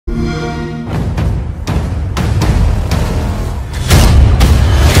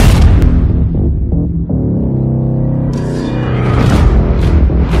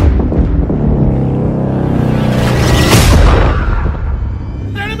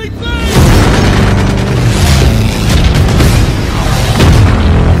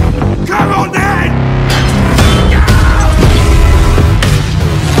Come on then!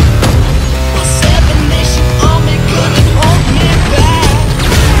 The Seven Nation Army couldn't hold me back.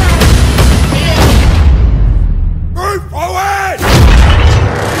 Move forward!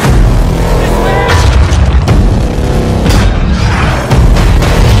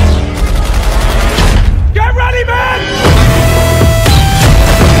 Get ready, man!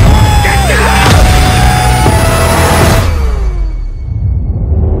 Get down!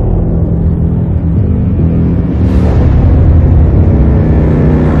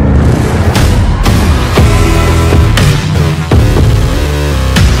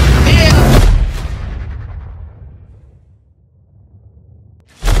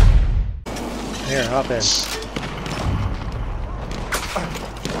 Here, hop in.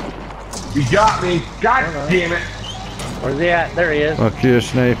 You got me. God damn it. Where's he at? There he is. Fuck you,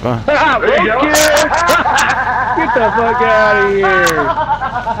 sniper. There you go. Get the fuck out of here.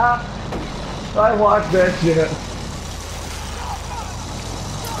 I watched that shit.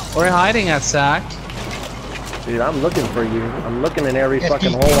 We're hiding at Sack. Dude, I'm looking for you. I'm looking in every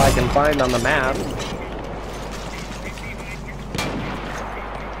fucking hole I can find on the map.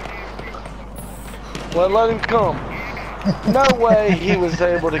 Well, let him come. No way he was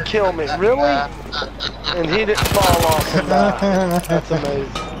able to kill me. Really? And he didn't fall off and die. That's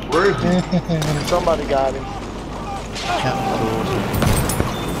amazing. Where is he? Somebody got him.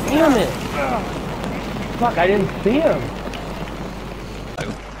 Damn it. Fuck, I didn't see him.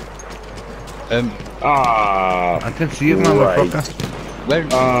 I can see you, motherfucker. Where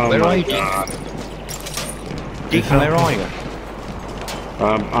are you, Deacon? Where are you?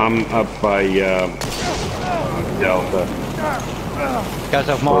 I'm up by Delta. Guys,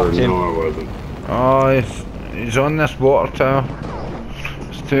 I've marked him. No, I wasn't. Oh, he's on this water tower.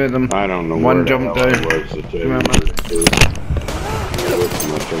 There's two of them. I don't know. One where jumped the hell down. I was to tell you Remember? the truth.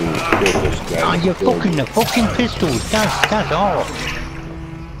 Oh, you're fucking the fucking pistols. That's all.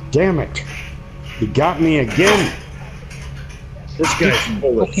 Damn it! He got me again. This guy's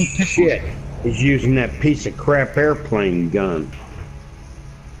full of Fucking pistols. shit. He's using that piece of crap airplane gun.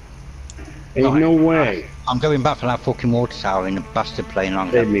 Ain't Right. no way. I'm going back for that fucking water tower in the bastard plane.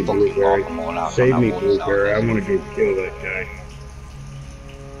 I'm Save gonna me, fucking Blueberry. mark them all out Save on me, that water tower. Blueberry. I want to go kill that guy.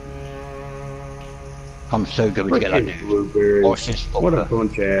 I'm so going to get that Frickin' dude. Blueberry. Watch this What a fucker.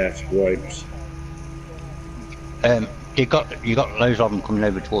 bunch of ass wipes. You got loads of them coming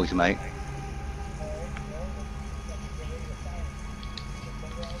over towards you, mate.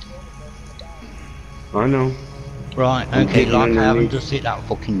 I know. Right, I'm okay, getting like I haven't underneath. just hit that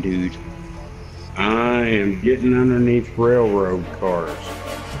fucking dude. I am getting underneath railroad cars.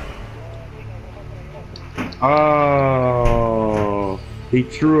 Oh, he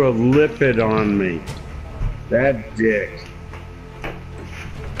threw a lipid on me. That dick.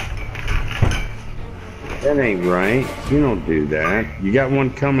 That ain't right. You don't do that. You got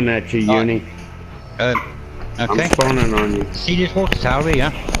one coming at you, Uni. Okay. I'm phoning on you. See this water tower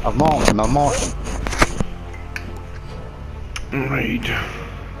here? I've marked him, Right.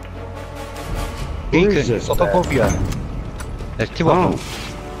 Where is Deacon, this up at? above you. There's two of them.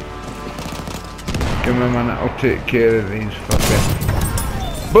 Give me a minute, I'll take care of these fuckers.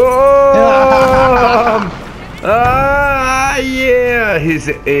 Boom! Ah, yeah! He's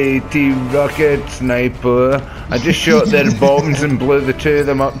an AT rocket sniper. I just shot their bombs and blew the two of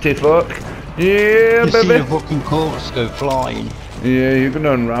them up to fuck. Yeah, You see the baby. fucking corpse go flying. Yeah, you're going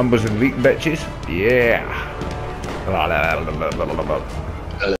on Rambos and leak bitches. Yeah.